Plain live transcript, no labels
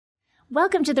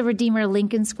Welcome to the Redeemer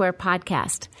Lincoln Square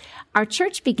podcast. Our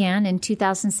church began in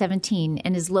 2017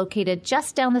 and is located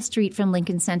just down the street from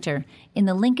Lincoln Center in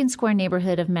the Lincoln Square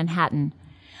neighborhood of Manhattan.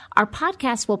 Our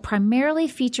podcast will primarily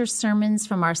feature sermons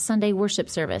from our Sunday worship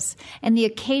service and the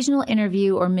occasional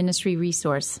interview or ministry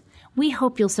resource. We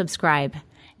hope you'll subscribe.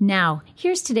 Now,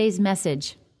 here's today's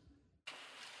message.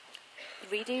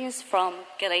 The reading is from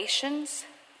Galatians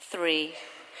 3,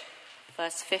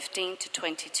 verse 15 to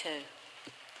 22.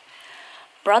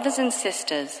 Brothers and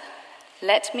sisters,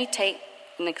 let me take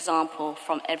an example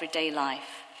from everyday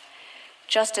life.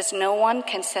 Just as no one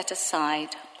can set aside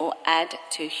or add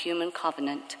to a human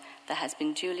covenant that has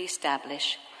been duly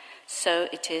established, so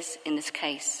it is in this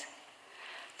case.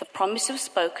 The promise was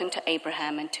spoken to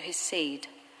Abraham and to his seed.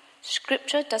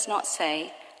 Scripture does not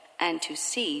say, and to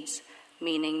seeds,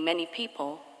 meaning many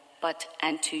people, but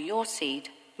and to your seed,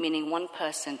 meaning one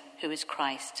person, who is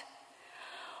Christ.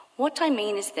 What I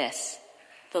mean is this.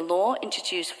 The law,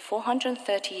 introduced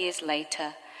 430 years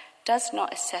later, does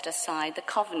not set aside the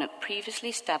covenant previously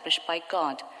established by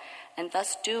God and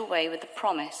thus do away with the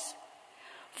promise.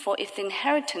 For if the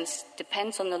inheritance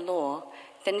depends on the law,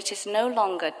 then it is no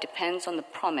longer depends on the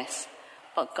promise,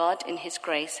 but God in his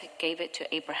grace gave it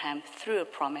to Abraham through a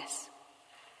promise.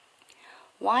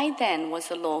 Why then was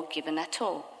the law given at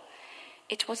all?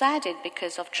 It was added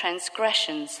because of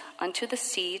transgressions unto the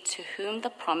seed to whom the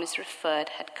promise referred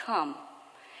had come.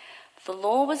 The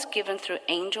law was given through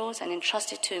angels and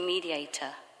entrusted to a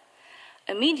mediator.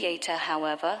 A mediator,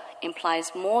 however,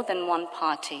 implies more than one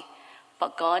party,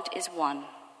 but God is one.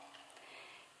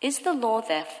 Is the law,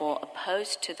 therefore,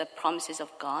 opposed to the promises of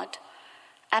God?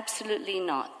 Absolutely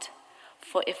not.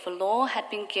 For if a law had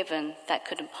been given that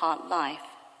could impart life,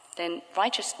 then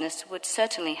righteousness would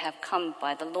certainly have come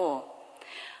by the law.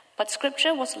 But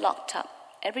Scripture was locked up,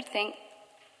 everything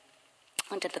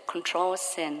under the control of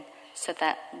sin, so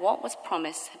that what was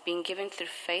promised, being given through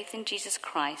faith in Jesus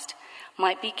Christ,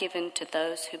 might be given to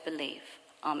those who believe.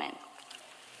 Amen.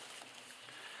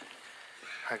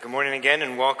 Hi, good morning again,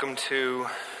 and welcome to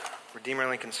Redeemer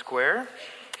Lincoln Square.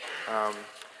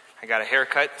 I got a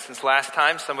haircut since last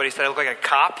time. Somebody said I look like a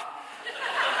cop.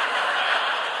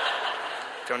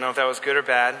 Don't know if that was good or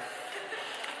bad.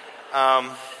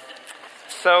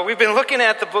 So we've been looking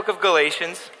at the book of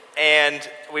Galatians, and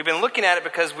we've been looking at it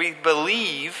because we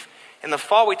believe. In the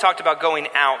fall, we talked about going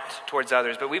out towards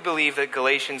others, but we believe that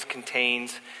Galatians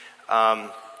contains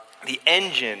the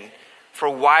engine for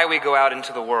why we go out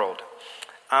into the world.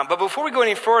 But before we go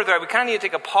any further, we kind of need to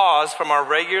take a pause from our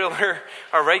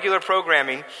regular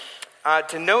programming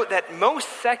to note that most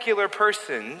secular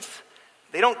persons,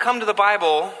 they don't come to the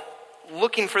Bible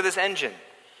looking for this engine.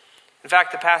 In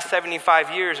fact, the past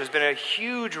 75 years, there's been a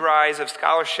huge rise of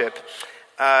scholarship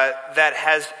that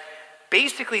has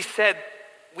basically said,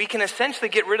 we can essentially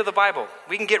get rid of the Bible.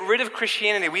 We can get rid of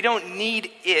Christianity. We don't need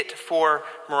it for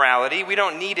morality. We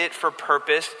don't need it for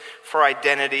purpose, for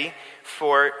identity,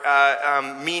 for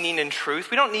meaning and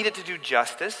truth. We don't need it to do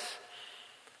justice.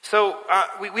 So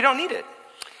we don't need it.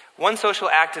 One social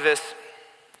activist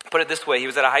put it this way. He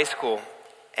was at a high school,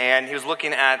 and he was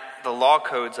looking at the law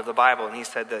codes of the Bible, and he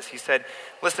said this. He said,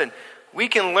 listen, we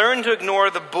can learn to ignore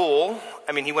the bull.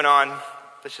 I mean, he went on,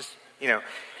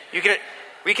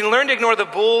 we can learn to ignore the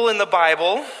bull in the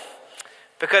Bible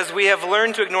because we have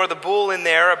learned to ignore the bull in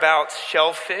there about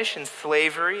shellfish and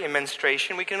slavery and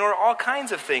menstruation. We can ignore all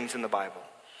kinds of things in the Bible.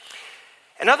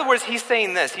 In other words, he's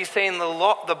saying this. He's saying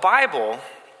the Bible,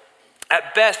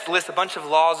 at best, lists a bunch of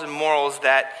laws and morals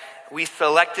that we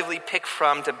selectively pick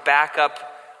from to back up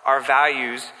our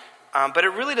values, but it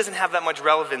really doesn't have that much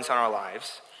relevance on our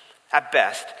lives, at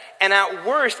best. And at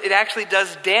worst, it actually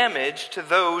does damage to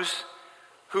those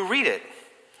who read it.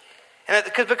 And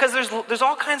because there's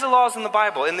all kinds of laws in the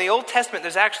Bible. In the Old Testament,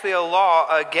 there's actually a law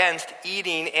against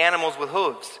eating animals with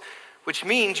hooves, which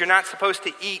means you're not supposed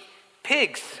to eat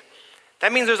pigs.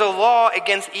 That means there's a law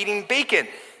against eating bacon.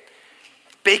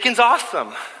 Bacon's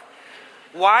awesome.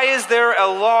 Why is there a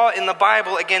law in the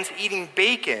Bible against eating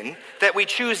bacon that we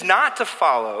choose not to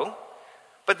follow,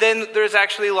 but then there's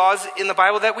actually laws in the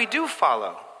Bible that we do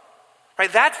follow?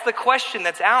 Right, that's the question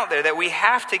that's out there that we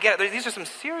have to get. These are some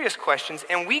serious questions,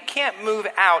 and we can't move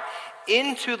out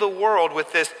into the world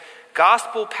with this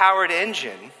gospel-powered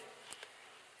engine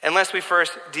unless we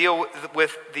first deal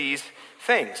with these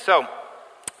things. So,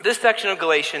 this section of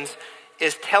Galatians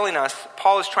is telling us,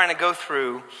 Paul is trying to go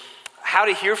through how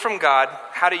to hear from God,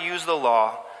 how to use the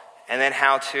law, and then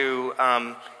how to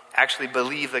actually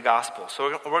believe the gospel.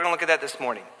 So we're going to look at that this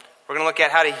morning. We're going to look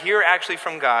at how to hear actually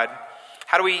from God,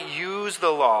 how do we use the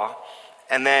law,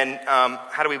 and then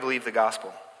how do we believe the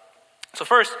gospel. So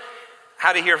first,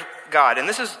 how to hear God. And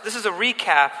this is a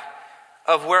recap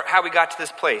of how we got to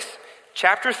this place.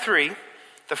 Chapter 3,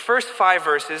 the first 5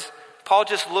 verses, Paul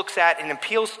just looks at and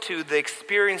appeals to the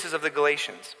experiences of the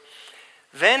Galatians.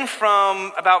 Then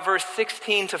from about verse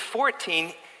 16 to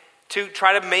 14, to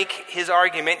try to make his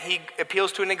argument, he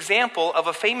appeals to an example of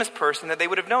a famous person that they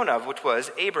would have known of, which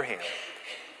was Abraham.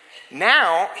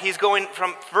 Now, he's going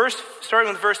from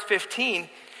starting with verse 15,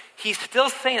 he's still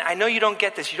saying, I know you don't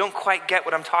get this. You don't quite get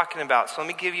what I'm talking about. So let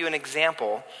me give you an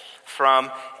example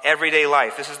from everyday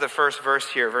life. This is the first verse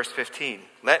here, verse 15.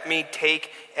 Let me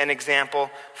take an example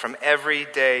from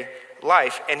everyday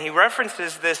life. And he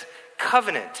references this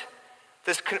covenant.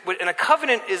 And a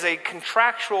covenant is a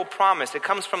contractual promise. It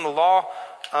comes from the law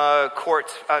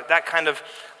courts, that kind of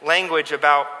language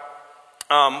about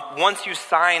once you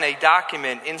sign a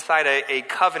document inside a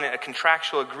covenant, a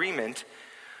contractual agreement,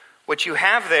 what you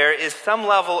have there is some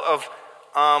level of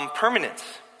permanence.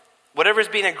 Whatever is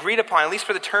being agreed upon, at least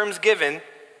for the terms given,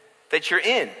 that you're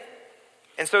in.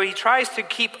 And so he tries to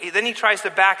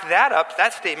back that up,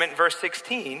 that statement, verse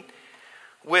 16,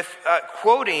 with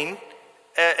quoting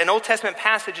an Old Testament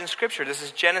passage in Scripture. This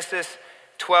is Genesis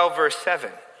 12, verse 7.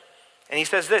 And he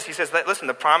says this, listen,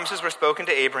 the promises were spoken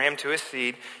to Abraham, to his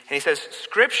seed. And he says,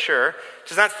 Scripture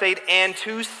does not say, and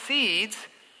to seeds,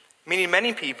 meaning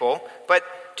many people, but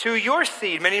to your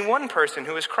seed, meaning one person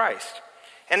who is Christ.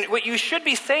 And what you should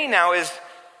be saying now is,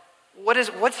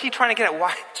 what's he trying to get at?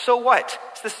 Why? So what?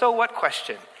 It's the so what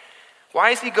question. Why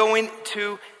is he going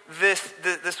to this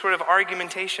sort of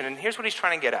argumentation? And here's what he's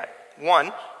trying to get at.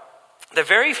 One, the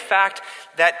very fact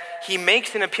that he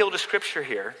makes an appeal to Scripture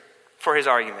here for his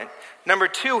argument. Number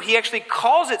two, he actually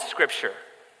calls it Scripture.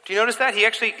 Do you notice that?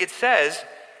 It says,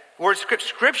 word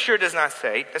Scripture does not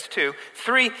say. That's 2.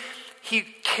 3, he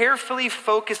carefully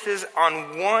focuses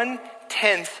on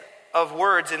 1/10 of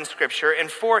words in Scripture. And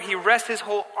 4, he rests his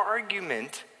whole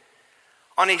argument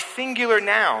on a singular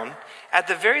noun. At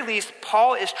the very least,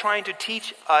 Paul is trying to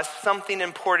teach us something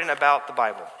important about the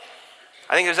Bible.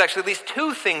 I think there's actually at least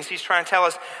 2 things he's trying to tell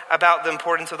us about the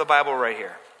importance of the Bible right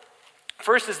here.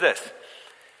 First is this,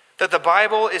 that the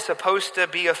Bible is supposed to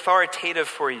be authoritative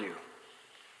for you.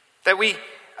 That we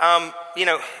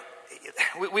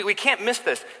can't miss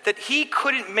this. That he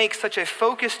couldn't make such a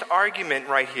focused argument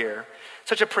right here,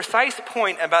 such a precise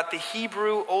point about the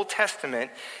Hebrew Old Testament,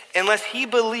 unless he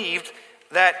believed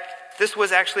that this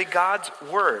was actually God's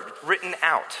word written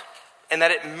out, and that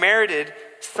it merited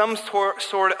some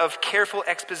sort of careful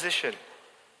exposition.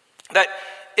 That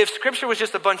if Scripture was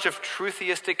just a bunch of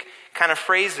trutheistic kind of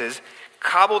phrases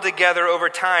cobbled together over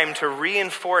time to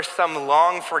reinforce some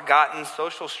long-forgotten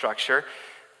social structure,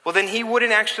 well, then he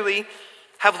wouldn't actually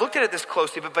have looked at it this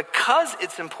closely. But because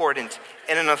it's important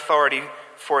and an authority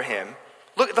for him,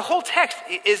 look, the whole text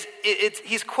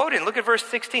he's quoting. Look at verse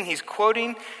 16. He's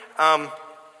quoting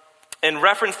and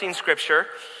referencing Scripture.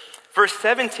 Verse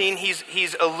 17,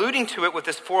 he's alluding to it with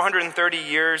this 430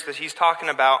 years that he's talking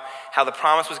about how the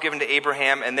promise was given to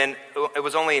Abraham, and then it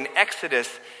was only in Exodus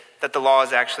that the law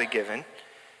is actually given.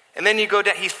 And then you go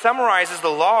down, he summarizes the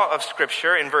law of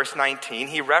Scripture in verse 19.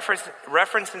 He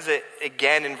references it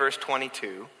again in verse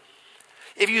 22.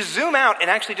 If you zoom out and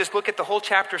actually just look at the whole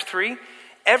chapter 3,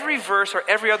 every verse or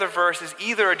every other verse is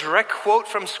either a direct quote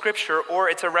from Scripture or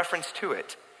it's a reference to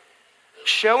it,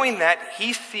 showing that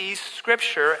he sees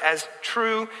Scripture as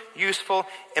true, useful,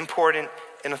 important,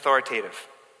 and authoritative.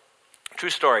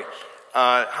 True story.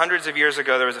 Hundreds of years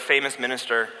ago, there was a famous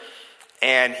minister,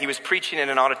 and he was preaching in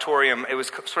an auditorium. It was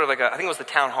sort of like I think it was the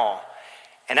town hall.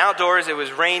 And outdoors, it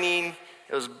was raining.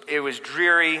 It was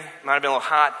dreary. Might have been a little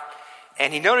hot.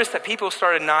 And he noticed that people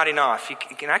started nodding off.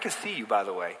 And I can see you, by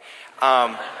the way.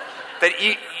 That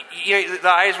the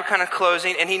eyes were kind of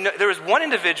closing, and there was one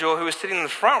individual who was sitting in the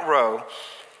front row,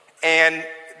 and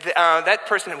that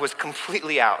person was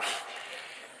completely out.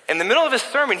 In the middle of his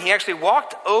sermon, he actually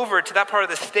walked over to that part of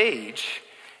the stage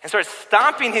and started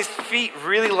stomping his feet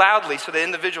really loudly so the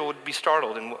individual would be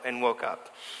startled and woke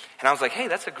up. And I was like, hey,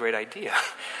 that's a great idea.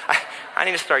 I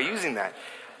need to start using that.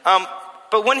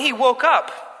 But when he woke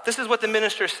up, this is what the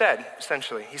minister said,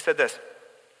 essentially. He said this,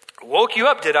 "Woke you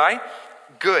up, did I?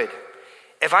 Good.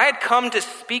 If I had come to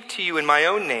speak to you in my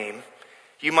own name,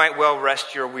 you might well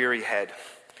rest your weary head.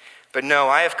 But no,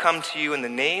 I have come to you in the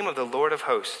name of the Lord of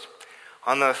hosts.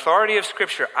 On the authority of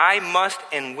Scripture, I must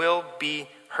and will be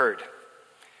heard."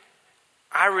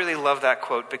 I really love that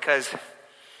quote because,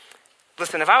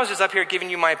 listen, if I was just up here giving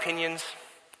you my opinions,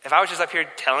 if I was just up here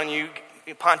telling you,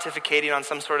 pontificating on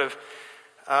some sort of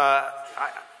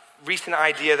recent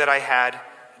idea that I had,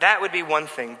 that would be one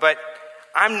thing. But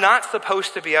I'm not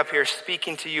supposed to be up here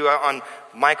speaking to you on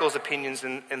Michael's opinions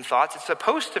and thoughts. It's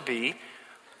supposed to be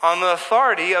on the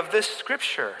authority of this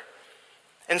scripture.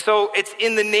 And so it's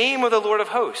in the name of the Lord of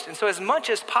hosts. And so as much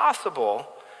as possible,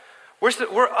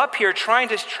 we're up here trying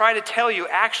to tell you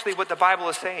actually what the Bible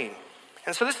is saying.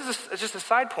 And so this is just a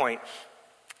side point.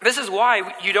 This is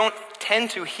why you don't tend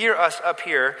to hear us up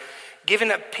here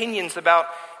giving opinions about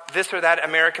this or that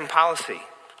American policy.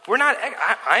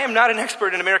 I am not an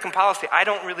expert in American policy. I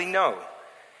don't really know.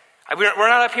 We're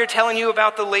not up here telling you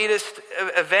about the latest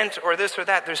event or this or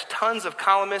that. There's tons of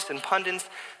columnists and pundits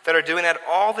that are doing that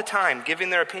all the time, giving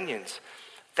their opinions.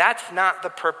 That's not the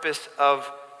purpose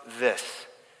of this.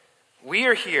 We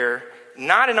are here,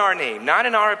 not in our name, not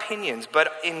in our opinions,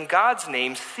 but in God's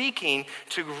name, seeking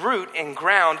to root and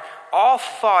ground all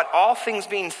thought, all things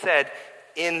being said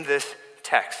in this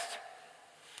text.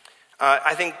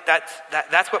 I think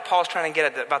that's what Paul's trying to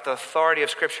get at about the authority of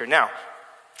Scripture. Now,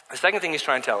 the second thing he's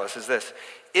trying to tell us is this.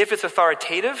 If it's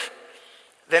authoritative,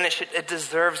 then it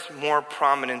deserves more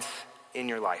prominence in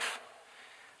your life.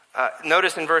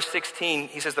 Notice in verse 16,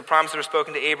 he says the promises were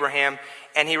spoken to Abraham,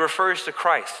 and he refers to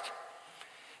Christ.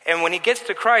 And when he gets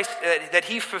to Christ, that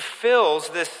he fulfills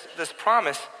this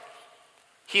promise,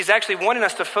 he's actually wanting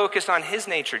us to focus on his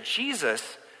nature.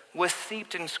 Jesus was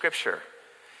steeped in Scripture.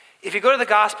 If you go to the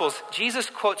Gospels, Jesus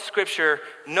quotes Scripture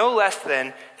no less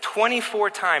than 24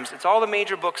 times. It's all the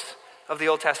major books of the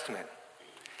Old Testament.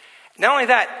 Not only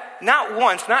that, not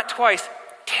once, not twice,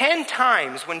 10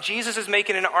 times when Jesus is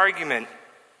making an argument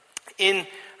in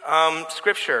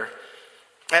Scripture,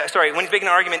 when he's making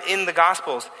an argument in the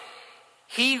Gospels,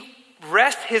 he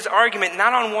rests his argument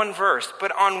not on one verse,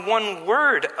 but on one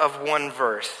word of one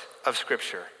verse of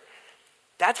Scripture.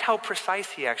 That's how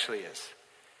precise he actually is.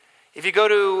 If you go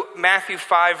to Matthew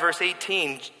 5, verse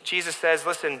 18, Jesus says,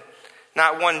 listen,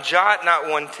 not one jot, not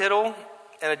one tittle.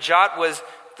 And a jot was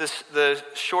the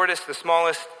shortest, the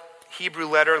smallest Hebrew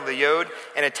letter, the yod.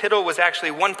 And a tittle was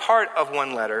actually one part of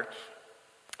one letter.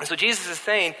 And so Jesus is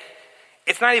saying,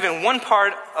 it's not even one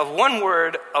part of one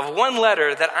word of one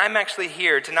letter that I'm actually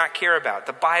here to not care about.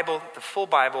 The Bible, the full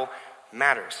Bible,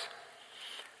 matters.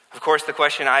 Of course, the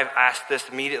question I've asked this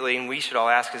immediately, and we should all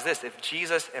ask, is this. If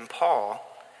Jesus and Paul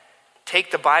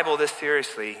take the Bible this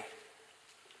seriously,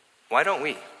 why don't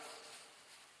we?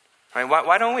 I mean,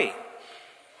 why don't we?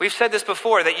 We've said this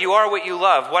before, that you are what you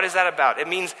love. What is that about? It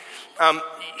means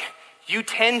you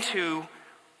tend to,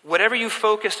 whatever you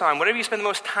focus on, whatever you spend the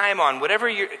most time on,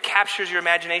 whatever captures your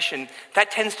imagination, that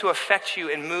tends to affect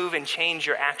you and move and change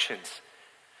your actions.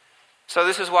 So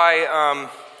this is why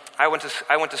I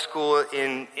went to school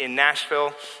in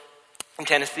Nashville, in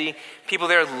Tennessee. People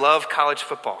there love college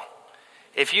football.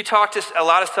 If you talk to a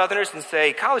lot of Southerners and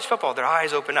say, college football, their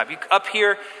eyes open up. Up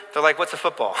here, they're like, what's a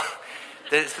football?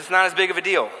 It's not as big of a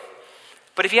deal.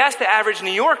 But if you ask the average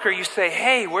New Yorker, you say,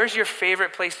 hey, where's your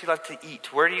favorite place you like to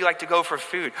eat? Where do you like to go for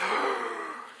food?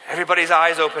 Everybody's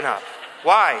eyes open up.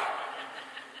 Why?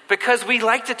 Because we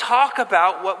like to talk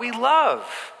about what we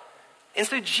love. And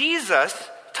so Jesus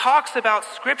talks about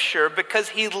Scripture because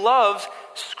he loves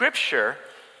Scripture.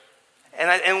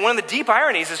 And one of the deep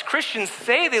ironies is Christians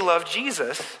say they love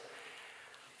Jesus,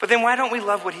 but then why don't we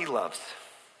love what he loves?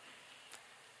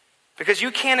 Because you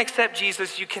can't accept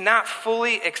Jesus, you cannot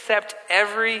fully accept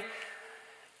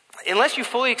unless you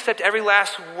fully accept every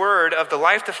last word of the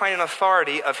life-defining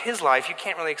authority of his life, you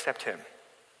can't really accept him.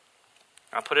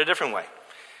 I'll put it a different way.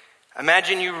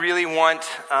 Imagine you really want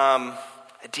a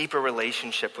deeper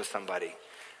relationship with somebody.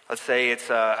 Let's say it's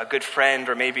a good friend,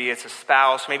 or maybe it's a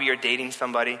spouse, maybe you're dating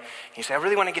somebody, and you say, I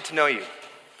really want to get to know you.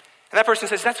 And that person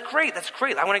says, that's great,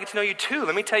 I want to get to know you too.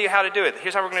 Let me tell you how to do it.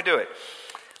 Here's how we're going to do it.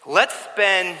 Let's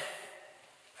spend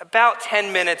about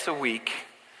 10 minutes a week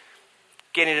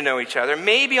getting to know each other,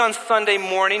 maybe on Sunday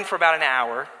morning for about an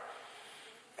hour,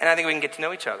 and I think we can get to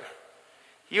know each other.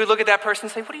 You would look at that person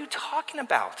and say, what are you talking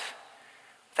about?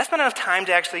 That's not enough time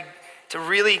to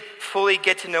really fully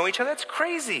get to know each other. That's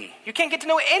crazy. You can't get to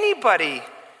know anybody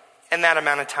in that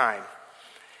amount of time.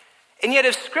 And yet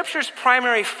if Scripture's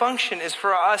primary function is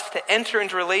for us to enter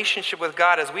into relationship with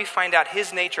God as we find out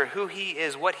his nature, who he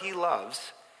is, what he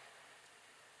loves,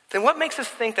 then what makes us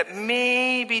think that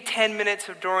maybe 10 minutes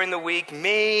during the week,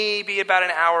 maybe about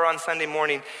an hour on Sunday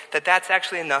morning, that's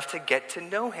actually enough to get to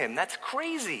know him? That's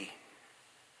crazy.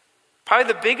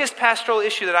 Probably the biggest pastoral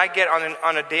issue that I get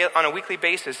on a weekly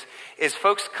basis is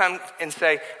folks come and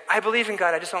say, I believe in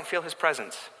God, I just don't feel his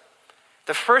presence.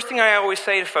 The first thing I always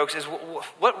say to folks is,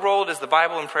 what role does the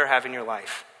Bible and prayer have in your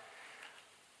life?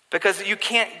 Because you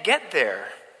can't get there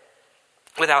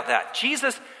without that.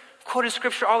 Jesus quoted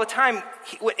scripture all the time.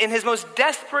 In his most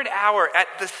desperate hour, at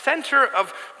the center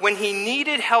of when he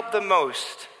needed help the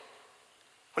most,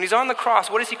 when he's on the cross,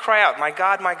 what does he cry out? My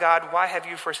God, why have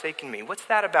you forsaken me? What's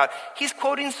that about? He's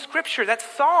quoting scripture. That's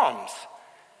Psalms.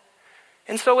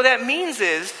 And so what that means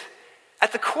is,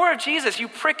 at the core of Jesus, you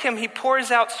prick him, he pours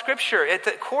out scripture. At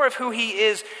the core of who he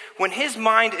is, when his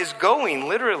mind is going,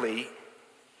 literally,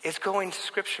 it's going to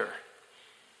scripture.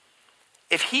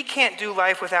 If he can't do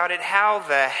life without it, how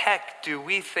the heck do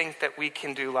we think that we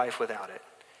can do life without it?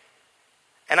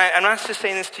 And I'm not just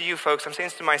saying this to you folks, I'm saying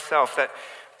this to myself, that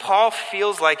Paul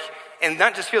feels like, and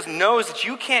not just feels, knows that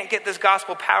you can't get this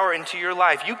gospel power into your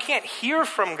life. You can't hear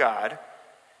from God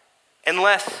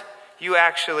unless you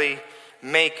actually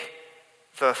make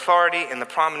the authority and the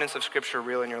prominence of Scripture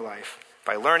real in your life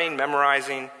by learning,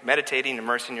 memorizing, meditating,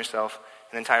 immersing yourself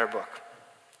in the entire book.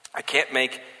 I can't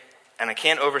make, and I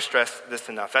can't overstress this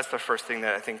enough. That's the first thing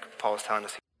that I think Paul is telling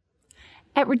us.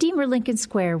 At Redeemer Lincoln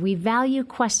Square, we value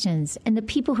questions and the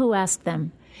people who ask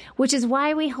them, which is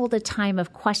why we hold a time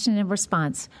of question and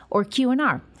response, or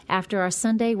Q&R, after our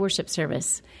Sunday worship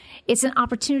service. It's an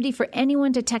opportunity for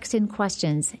anyone to text in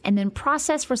questions and then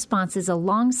process responses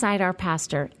alongside our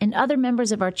pastor and other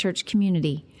members of our church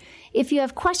community. If you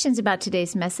have questions about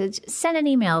today's message, send an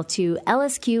email to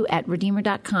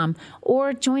lsq@redeemer.com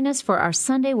or join us for our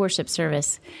Sunday worship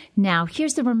service. Now,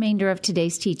 here's the remainder of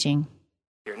today's teaching.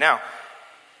 Now,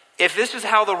 if this is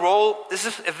how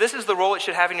if this is the role it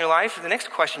should have in your life, the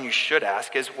next question you should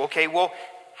ask is, okay, well,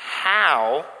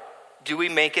 how do we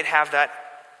make it have that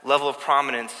level of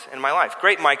prominence in my life?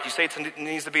 Great, Mike, you say it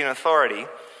needs to be an authority,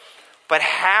 but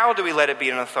how do we let it be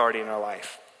an authority in our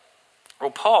life? Well,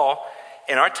 Paul,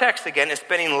 in our text again, is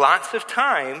spending lots of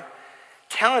time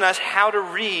telling us how to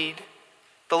read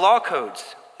the law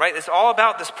codes, right? It's all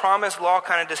about this promise law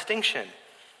kind of distinction.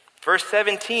 Verse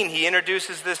 17, he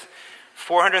introduces this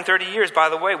 430 years, by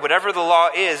the way, whatever the law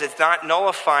is, it's not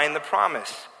nullifying the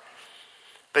promise.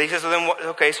 But he says, so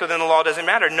then the law doesn't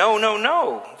matter.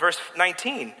 No. Verse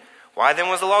 19, why then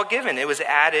was the law given? It was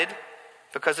added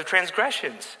because of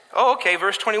transgressions. Oh, okay,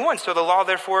 verse 21, so the law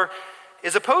therefore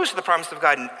is opposed to the promise of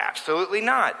God? Absolutely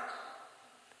not.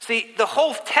 See, the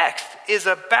whole text is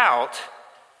about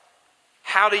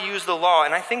how to use the law,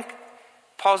 and I think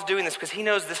Paul's doing this because he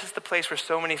knows this is the place where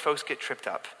so many folks get tripped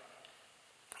up.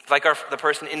 Like the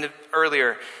person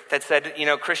earlier that said,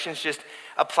 Christians just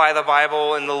apply the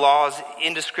Bible and the laws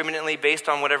indiscriminately based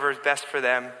on whatever is best for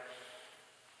them.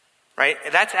 Right?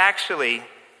 That's actually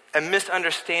a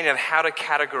misunderstanding of how to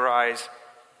categorize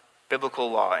biblical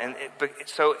law.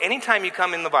 So anytime you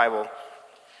come in the Bible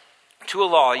to a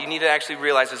law, you need to actually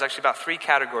realize there's actually about 3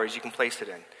 categories you can place it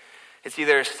in. It's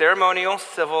either ceremonial,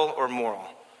 civil, or moral.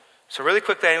 So really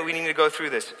quickly, we need to go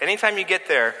through this. Anytime you get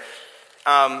there,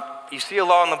 you see a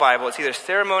law in the Bible, it's either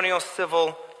ceremonial,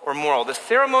 civil, or moral. The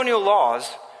ceremonial laws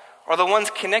are the ones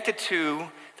connected to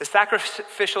the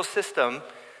sacrificial system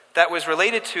that was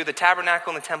related to the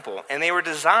tabernacle and the temple. And they were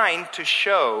designed to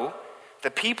show the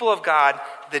people of God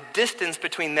the distance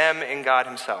between them and God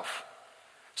himself.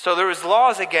 So there was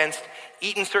laws against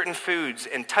eating certain foods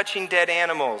and touching dead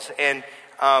animals. And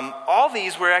all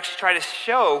these were actually trying to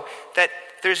show that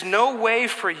there's no way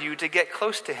for you to get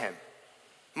close to him.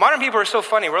 Modern people are so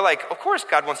funny. We're like, of course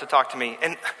God wants to talk to me.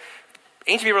 And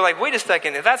ancient people are like, wait a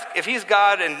second, if he's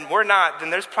God and we're not, then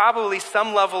there's probably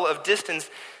some level of distance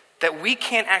that we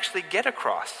can't actually get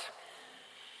across.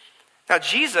 Now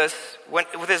Jesus,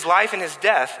 with his life and his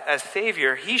death as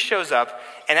Savior, he shows up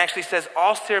and actually says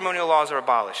all ceremonial laws are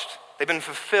abolished. They've been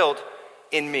fulfilled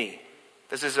in me.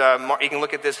 This is, you can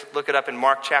look it up in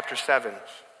Mark chapter 7.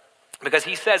 Because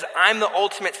he says, I'm the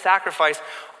ultimate sacrifice.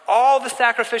 All the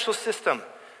sacrificial system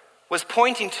was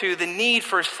pointing to the need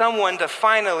for someone to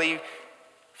finally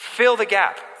fill the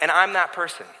gap, and I'm that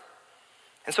person.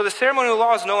 And so the ceremonial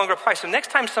laws no longer apply. So next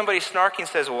time somebody's snarky and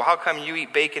says, well, how come you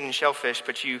eat bacon and shellfish,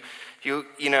 but you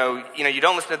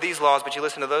don't listen to these laws, but you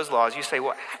listen to those laws, you say,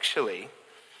 well, actually,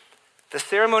 the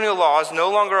ceremonial laws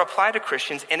no longer apply to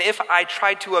Christians, and if I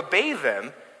tried to obey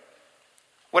them,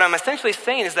 what I'm essentially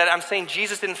saying is that I'm saying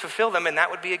Jesus didn't fulfill them, and that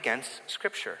would be against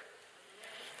Scripture.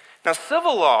 Now,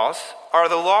 civil laws are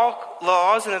the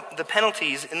laws and the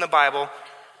penalties in the Bible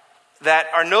that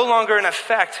are no longer in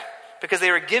effect because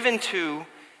they were given to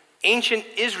ancient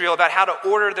Israel about how to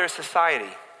order their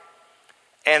society.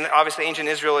 And obviously ancient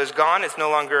Israel is gone, it's no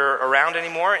longer around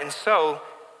anymore, and so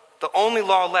the only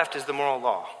law left is the moral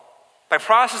law. By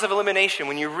process of elimination,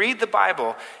 when you read the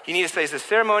Bible, you need to say, is this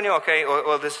ceremonial? Okay,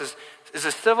 well, is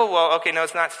this civil? Well, okay, no,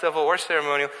 it's not civil or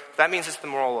ceremonial. That means it's the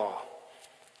moral law.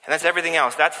 And that's everything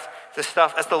else. That's the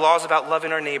stuff, that's the laws about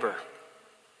loving our neighbor.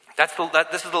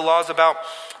 This is the laws about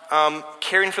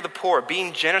caring for the poor,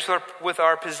 being generous with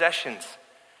our possessions,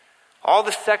 all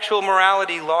the sexual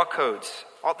morality law codes,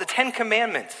 all the 10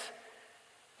 Commandments.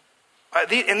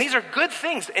 And these are good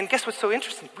things. And guess what's so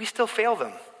interesting? We still fail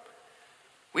them.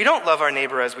 We don't love our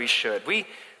neighbor as we should. We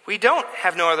don't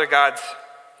have no other gods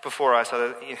before us.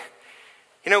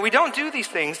 We don't do these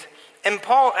things. And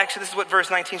Paul, actually, this is what verse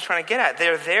 19 is trying to get at.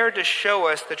 They're there to show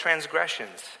us the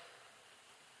transgressions.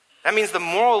 That means the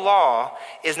moral law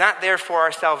is not there for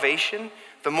our salvation.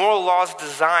 The moral law is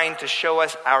designed to show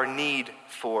us our need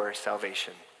for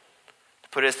salvation. To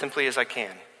put it as simply as I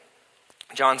can.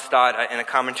 John Stott, in a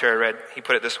commentary I read, he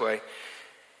put it this way.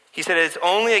 He said, "It's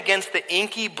only against the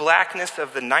inky blackness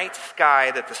of the night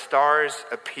sky that the stars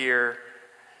appear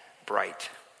bright.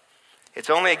 It's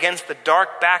only against the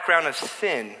dark background of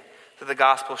sin that the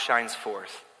gospel shines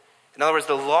forth." In other words,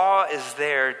 the law is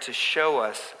there to show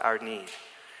us our need.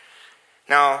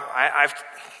 Now, I've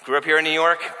grew up here in New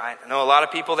York. I know a lot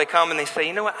of people, they come and they say,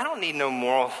 you know what, I don't need no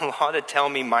moral law to tell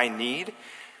me my need.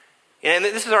 And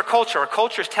this is our culture. Our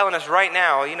culture is telling us right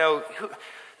now,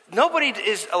 nobody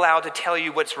is allowed to tell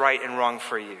you what's right and wrong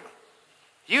for you.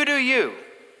 You do you.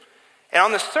 And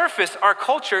on the surface, our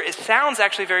culture, it sounds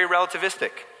actually very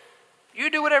relativistic. You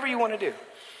do whatever you want to do.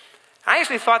 I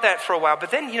actually thought that for a while,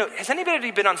 but then, has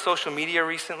anybody been on social media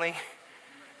recently?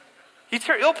 You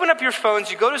open up your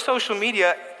phones, you go to social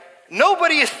media,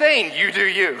 nobody is saying, you do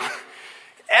you.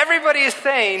 Everybody is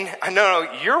saying,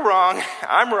 no, you're wrong,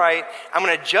 I'm right, I'm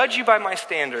going to judge you by my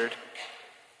standard.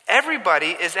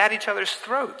 Everybody is at each other's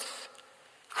throats.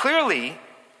 Clearly,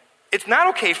 it's not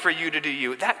okay for you to do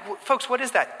you. Folks, what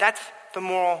is that? That's the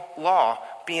moral law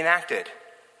being acted.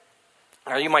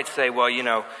 Now you might say,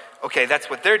 well, okay, that's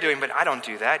what they're doing, but I don't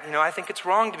do that. I think it's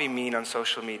wrong to be mean on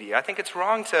social media. I think it's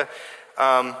wrong to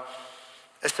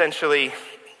essentially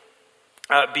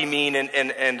be mean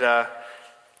and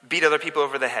beat other people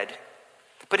over the head.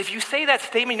 But if you say that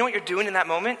statement, you know what you're doing in that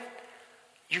moment?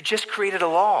 You just created a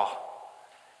law.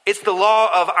 It's the law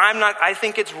of I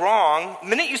think it's wrong. The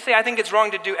minute you say I think it's wrong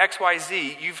to do X, Y,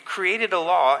 Z, you've created a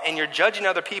law and you're judging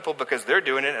other people because they're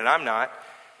doing it and I'm not.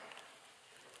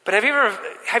 But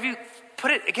have you put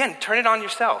it, again, turn it on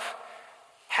yourself.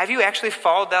 Have you actually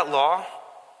followed that law?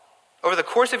 Over the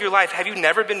course of your life, have you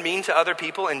never been mean to other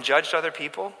people and judged other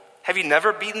people? Have you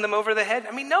never beaten them over the head?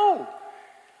 No.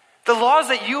 The laws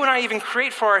that you and I even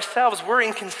create for ourselves, we're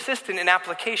inconsistent in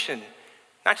application.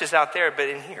 Not just out there, but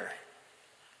in here.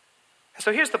 And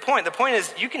so here's the point. The point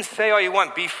is, you can say all you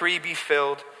want, be free, be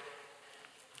filled.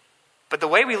 But the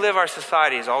way we live our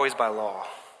society is always by law.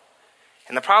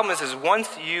 And the problem is once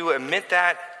you admit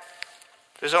that,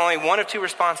 there's only one of two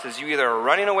responses. You either are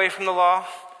running away from the law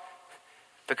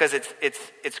because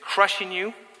it's crushing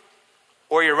you,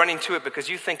 or you're running to it because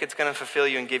you think it's going to fulfill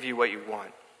you and give you what you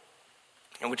want.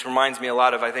 And which reminds me a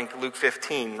lot of, I think, Luke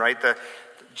 15, right?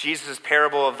 Jesus'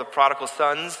 parable of the prodigal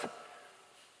sons.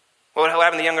 What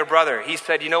happened to the younger brother? He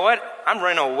said, you know what? I'm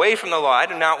running away from the law. I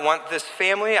do not want this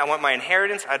family. I want my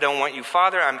inheritance. I don't want you,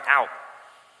 Father. I'm out.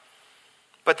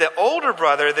 But the older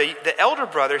brother, the elder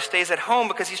brother, stays at home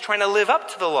because he's trying to live up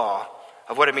to the law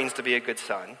of what it means to be a good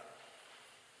son.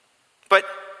 But,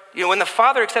 when the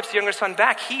father accepts the younger son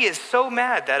back, he is so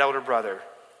mad, that elder brother.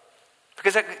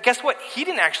 Because guess what? He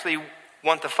didn't actually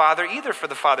want the father either for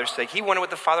the father's sake. He wanted what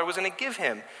the father was going to give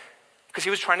him because he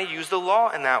was trying to use the law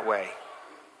in that way.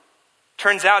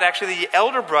 Turns out, actually, the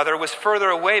elder brother was further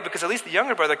away because at least the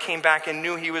younger brother came back and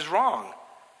knew he was wrong.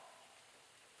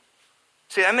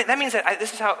 See, that means that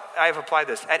this is how I've applied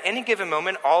this. At any given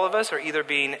moment, all of us are either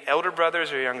being elder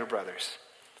brothers or younger brothers.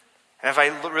 And if I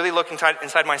really look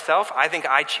inside myself, I think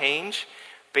I change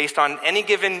based on any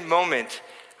given moment.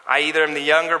 I either am the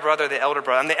younger brother or the elder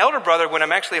brother. I'm the elder brother when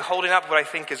I'm actually holding up what I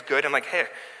think is good. I'm like, hey,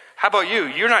 how about you?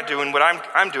 You're not doing what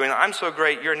I'm doing. I'm so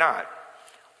great, you're not.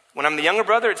 When I'm the younger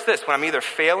brother, it's this. When I'm either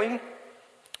failing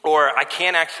or I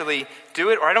can't actually do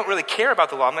it or I don't really care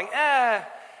about the law, I'm like,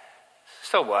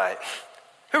 so what?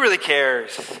 Who really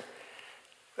cares?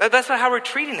 That's not how we're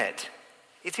treating it.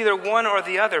 It's either one or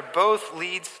the other. Both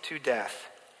leads to death.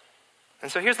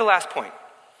 And so here's the last point.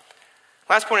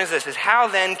 Last point is this, is how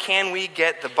then can we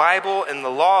get the Bible and the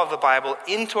law of the Bible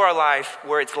into our life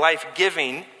where it's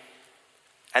life-giving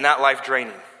and not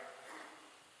life-draining?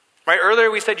 Right?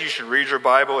 Earlier we said you should read your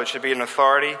Bible. It should be an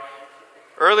authority.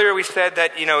 Earlier we said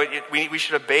that, we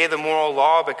should obey the moral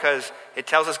law because it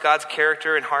tells us God's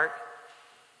character and heart.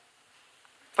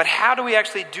 But how do we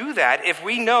actually do that if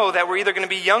we know that we're either going to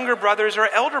be younger brothers or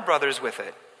elder brothers with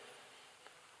it?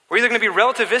 We're either going to be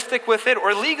relativistic with it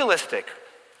or legalistic.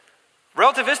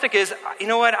 Relativistic is,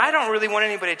 I don't really want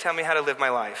anybody to tell me how to live my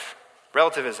life.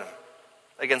 relativism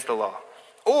against the law.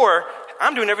 Or,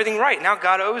 I'm doing everything right, now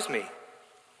God owes me,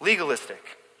 legalistic.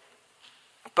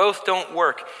 Both don't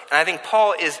work. And I think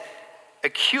Paul is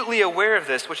acutely aware of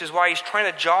this, which is why he's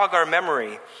trying to jog our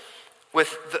memory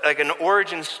with an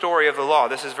origin story of the law.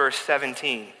 This is verse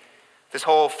 17. This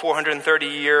whole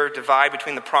 430-year divide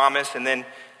between the promise and then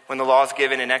when the law is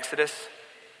given in Exodus.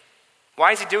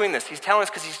 Why is he doing this? He's telling us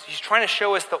because he's trying to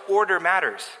show us the order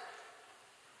matters.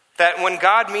 That when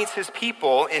God meets his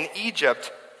people in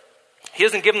Egypt, he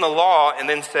doesn't give them the law and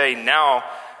then say, now,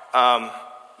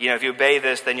 if you obey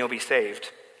this, then you'll be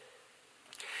saved.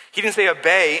 He didn't say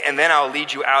obey and then I'll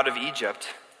lead you out of Egypt.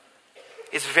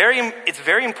 It's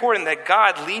very important that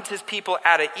God leads his people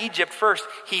out of Egypt first.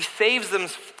 He saves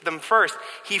them first.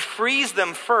 He frees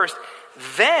them first,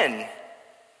 then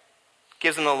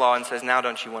gives them the law and says, now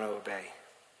don't you want to obey?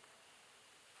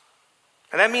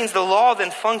 And that means the law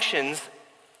then functions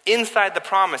inside the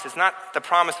promise. It's not the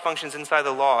promise functions inside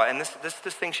the law. And this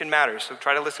distinction matters, so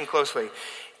try to listen closely.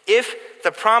 If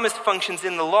the promise functions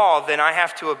in the law, then I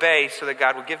have to obey so that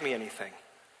God will give me anything.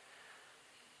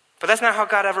 But that's not how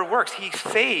God ever works. He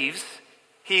saves,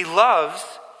 he loves,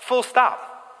 full stop.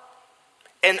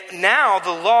 And now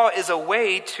the law is a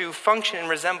way to function and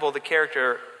resemble the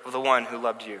character of the one who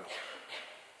loved you.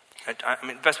 I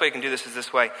mean, the best way you can do this is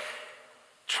this way.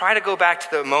 Try to go back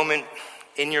to the moment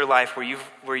in your life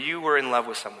where you were in love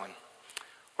with someone,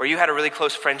 or you had a really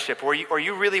close friendship, or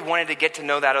you really wanted to get to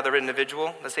know that other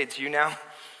individual. Let's say it's you now.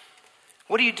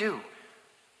 What do?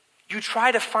 You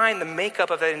try to find the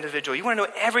makeup of that individual. You want to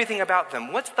know everything about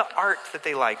them. What's the art that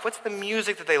they like? What's the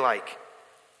music that they like?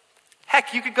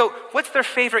 Heck, you could go, what's their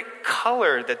favorite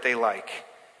color that they like?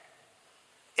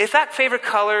 If that favorite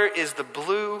color is the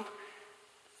blue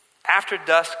after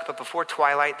dusk but before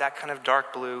twilight, that kind of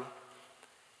dark blue,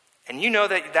 and you know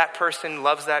that person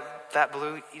loves that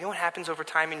blue, you know what happens over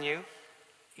time in you?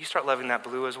 You start loving that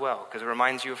blue as well because it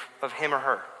reminds you of him or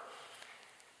her.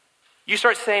 You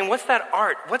start saying, what's that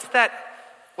art? What's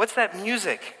that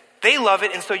music? They love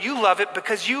it, and so you love it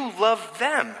because you love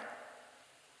them.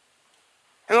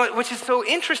 And which is so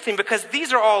interesting because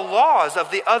these are all laws of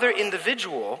the other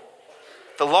individual,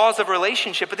 the laws of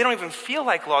relationship, but they don't even feel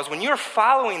like laws. When you're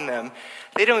following them,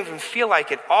 they don't even feel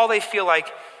like it. All they feel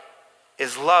like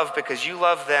is love because you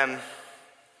love them,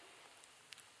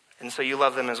 and so you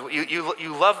love them as well.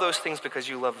 You love those things because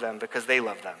you love them, because they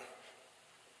love them.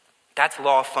 That's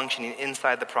law functioning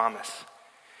inside the promise.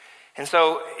 And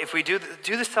so if we do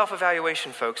the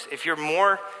self-evaluation, folks, if you're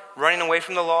more running away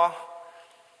from the law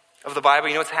of the Bible,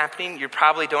 you know what's happening? You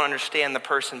probably don't understand the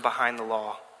person behind the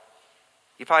law.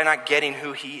 You're probably not getting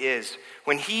who he is.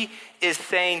 When he is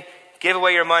saying, give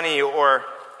away your money, or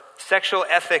sexual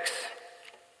ethics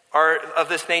are of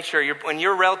this nature, when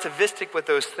you're relativistic with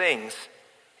those things,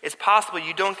 it's possible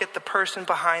you don't get the person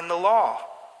behind the law.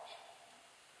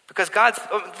 Because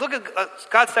look at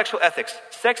God's sexual ethics.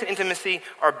 Sex and intimacy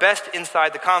are best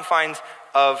inside the confines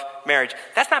of marriage.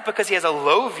 That's not because he has a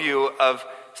low view of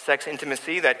sex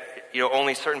intimacy that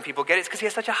only certain people get. It's because he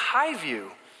has such a high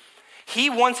view. He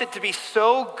wants it to be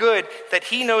so good that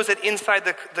he knows that inside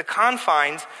the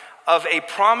confines of a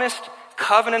promised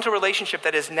covenantal relationship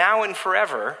that is now and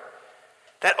forever,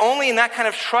 that only in that kind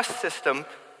of trust system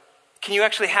can you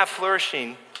actually have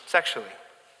flourishing sexually,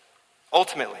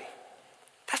 ultimately.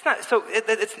 That's not so.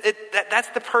 That's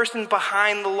the person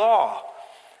behind the law.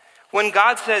 When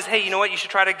God says, "Hey, you know what? You should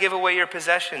try to give away your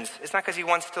possessions," it's not because he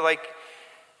wants to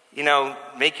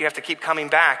make you have to keep coming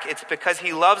back. It's because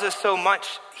he loves us so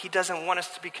much. He doesn't want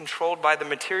us to be controlled by the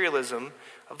materialism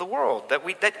of the world that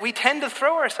we tend to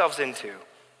throw ourselves into.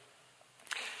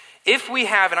 If we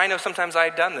have, and I know sometimes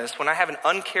I've done this, when I have an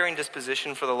uncaring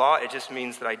disposition for the law, it just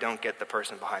means that I don't get the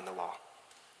person behind the law.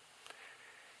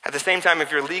 At the same time,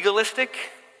 if you're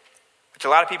legalistic, which a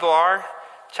lot of people are,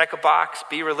 check a box,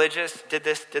 be religious, did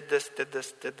this.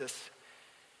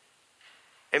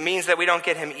 It means that we don't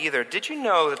get him either. Did you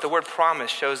know that the word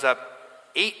promise shows up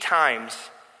 8 times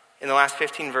in the last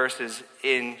 15 verses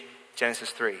in Genesis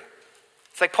 3?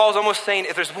 It's like Paul's almost saying,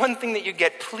 if there's one thing that you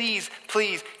get, please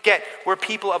get, we're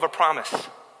people of a promise.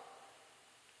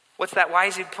 What's that? Why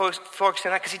is he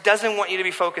focusing on that? Because he doesn't want you to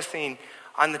be focusing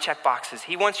on the check boxes.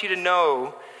 He wants you to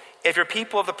know, if you're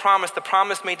people of the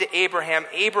promise made to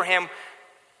Abraham,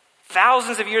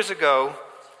 thousands of years ago,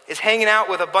 is hanging out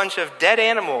with a bunch of dead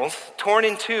animals, torn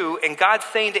in two, and God's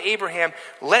saying to Abraham,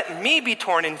 let me be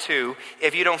torn in two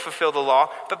if you don't fulfill the law.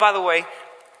 But by the way,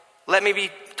 let me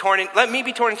be torn in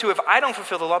two if I don't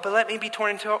fulfill the law, but let me be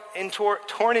torn in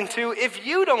two if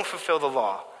you don't fulfill the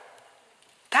law.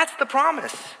 That's the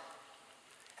promise.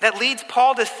 That leads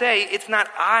Paul to say, it's not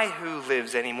I who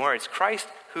lives anymore, it's Christ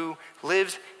who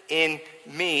lives in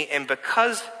me. And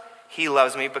because he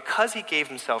loves me, because he gave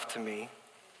himself to me,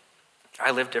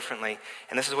 I live differently.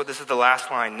 And this is the last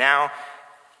line. Now,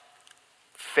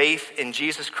 faith in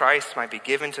Jesus Christ might be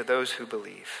given to those who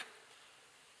believe.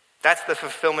 That's the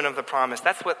fulfillment of the promise.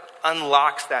 That's what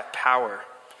unlocks that power.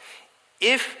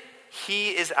 If he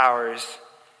is ours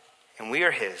and we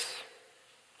are his,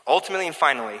 ultimately and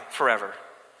finally, forever,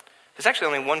 there's actually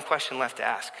only one question left to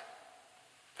ask.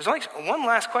 There's only one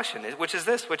last question, which is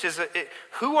this,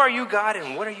 who are you, God,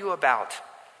 and what are you about?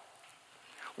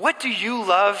 What do you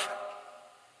love,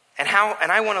 and how?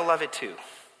 And I want to love it too.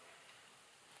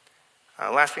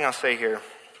 Last thing I'll say here,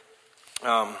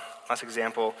 last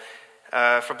example.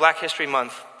 For Black History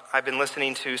Month, I've been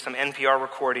listening to some NPR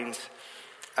recordings,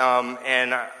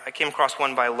 and I came across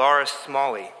one by Laura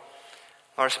Smalley.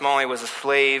 Laura Smalley was a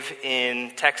slave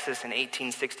in Texas in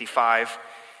 1865,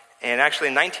 and actually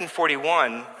in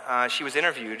 1941, she was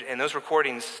interviewed, and those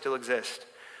recordings still exist.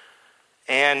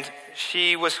 And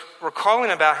she was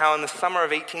recalling about how in the summer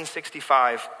of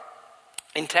 1865,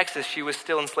 in Texas, she was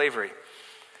still in slavery.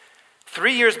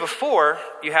 3 years before,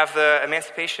 you have the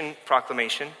Emancipation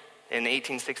Proclamation in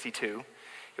 1862.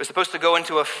 It was supposed to go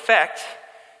into effect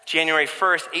January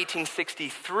 1st,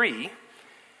 1863.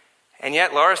 And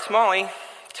yet, Laura Smalley,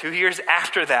 2 years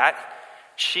after that,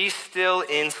 she's still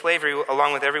in slavery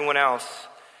along with everyone else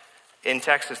in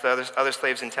Texas, the other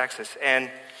slaves in Texas. And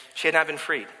she had not been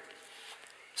freed.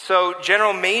 So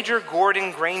General Major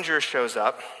Gordon Granger shows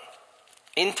up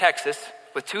in Texas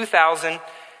with 2,000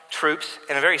 troops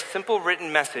and a very simple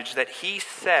written message that he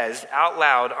says out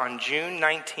loud on June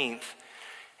 19th,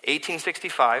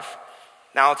 1865.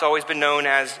 Now it's always been known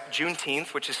as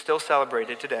Juneteenth, which is still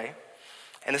celebrated today.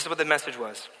 And this is what the message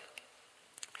was.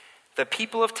 The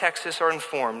people of Texas are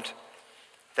informed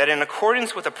that in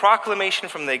accordance with a proclamation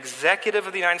from the executive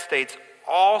of the United States,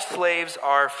 all slaves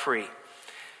are free.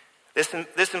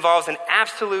 This involves an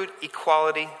absolute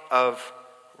equality of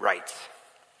rights.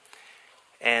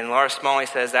 And Laura Smalley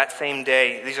says that same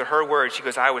day, these are her words, she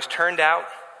goes, I was turned out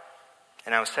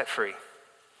and I was set free.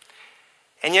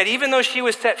 And yet even though she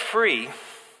was set free,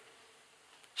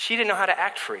 she didn't know how to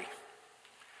act free.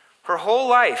 Her whole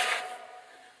life,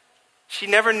 she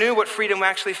never knew what freedom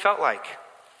actually felt like.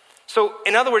 So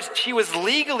in other words, she was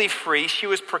legally free, she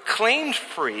was proclaimed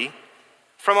free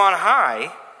from on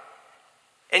high,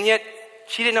 and yet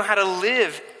she didn't know how to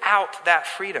live out that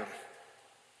freedom.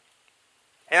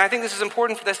 And I think this is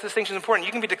important, this distinction is important.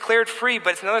 You can be declared free,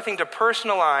 but it's another thing to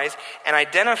personalize and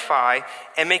identify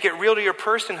and make it real to your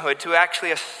personhood to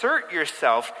actually assert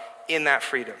yourself in that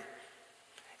freedom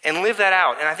and live that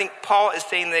out. And I think Paul is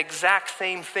saying the exact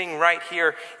same thing right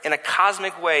here in a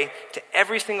cosmic way to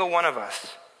every single one of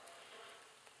us.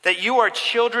 That you are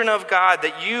children of God,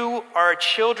 that you are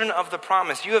children of the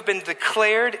promise. You have been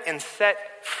declared and set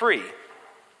free.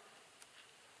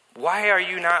 Why are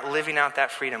you not living out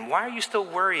that freedom? Why are you still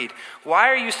worried? Why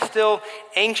are you still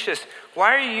anxious?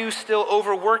 Why are you still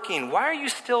overworking? Why are you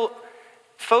still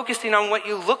focusing on what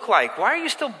you look like? Why are you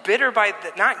still bitter by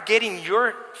not getting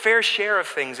your fair share of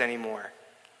things anymore?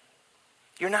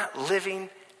 You're not living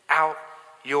out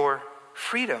your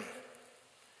freedom.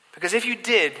 Because if you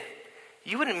did,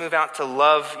 you wouldn't move out to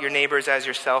love your neighbors as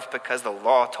yourself because the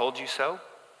law told you so.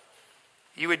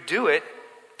 You would do it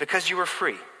because you were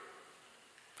free.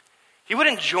 You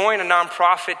wouldn't join a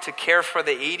nonprofit to care for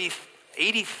the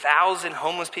 80,000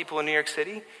 homeless people in New York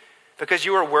City because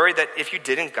you were worried that if you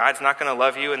didn't, God's not going to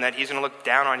love you and that he's going to look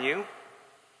down on you.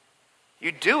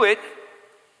 You do it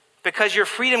because your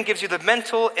freedom gives you the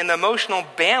mental and the emotional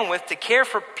bandwidth to care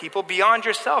for people beyond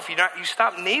yourself. You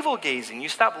stop navel gazing. You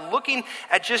stop looking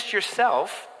at just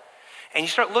yourself and you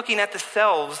start looking at the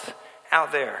selves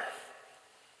out there.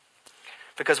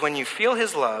 Because when you feel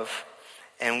his love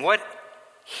and what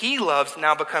he loves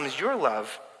now becomes your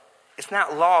love, it's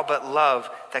not law but love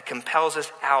that compels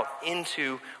us out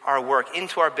into our work,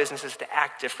 into our businesses to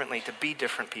act differently, to be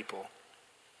different people.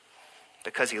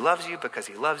 Because he loves you, because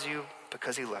he loves you,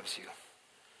 because he loves you.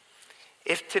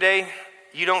 If today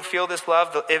you don't feel this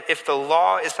love, if the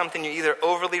law is something you're either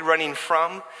overly running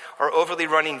from or overly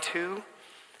running to,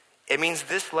 it means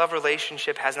this love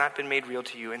relationship has not been made real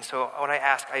to you. And so what I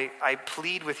ask, I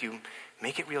plead with you,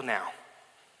 make it real now.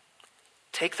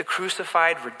 Take the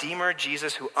crucified Redeemer,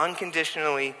 Jesus, who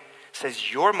unconditionally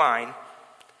says, you're mine,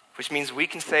 which means we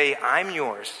can say, I'm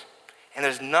yours, and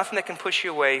there's nothing that can push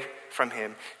you away from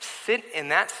him. Sit in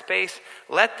that space,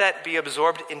 let that be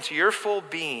absorbed into your full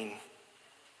being,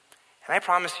 and I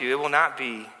promise you, it will not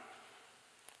be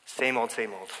same old,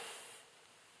 same old.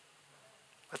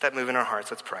 Let that move in our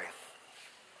hearts. Let's pray.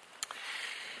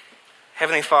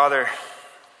 Heavenly Father,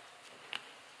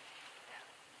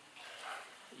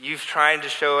 you've tried to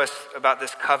show us about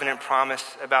this covenant promise,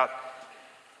 about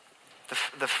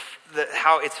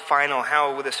how it's final,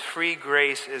 how this free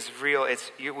grace is real.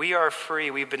 We are free.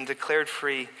 We've been declared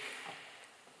free.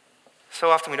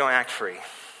 So often we don't act free.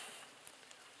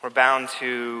 We're bound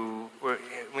to,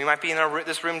 we might be in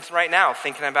this room right now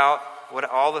thinking about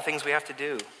all the things we have to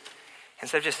do,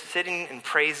 instead of just sitting and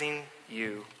praising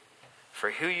you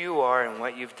for who you are and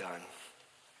what you've done.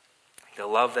 The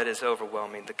love that is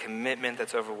overwhelming, the commitment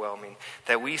that's overwhelming,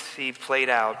 that we see played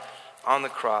out on the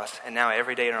cross and now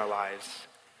every day in our lives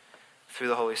through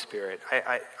the Holy Spirit.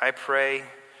 I pray,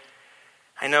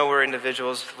 I know we're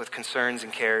individuals with concerns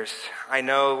and cares. I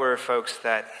know we're folks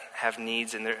that have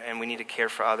needs and we need to care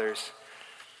for others.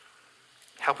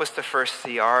 Help us to first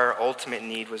see our ultimate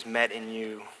need was met in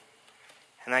you.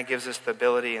 And that gives us the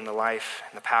ability and the life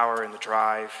and the power and the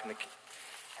drive and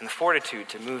the fortitude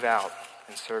to move out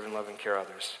and serve and love and care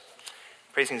others.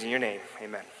 Praise things in your name.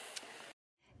 Amen.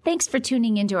 Thanks for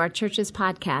tuning into our church's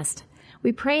podcast.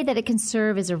 We pray that it can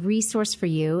serve as a resource for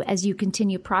you as you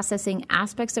continue processing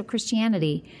aspects of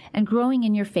Christianity and growing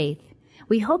in your faith.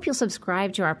 We hope you'll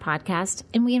subscribe to our podcast,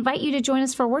 and we invite you to join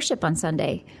us for worship on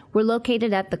Sunday. We're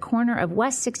located at the corner of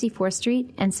West 64th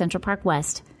Street and Central Park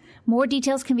West. More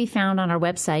details can be found on our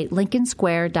website,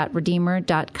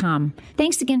 lincolnsquare.redeemer.com.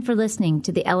 Thanks again for listening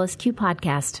to the LSQ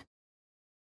podcast.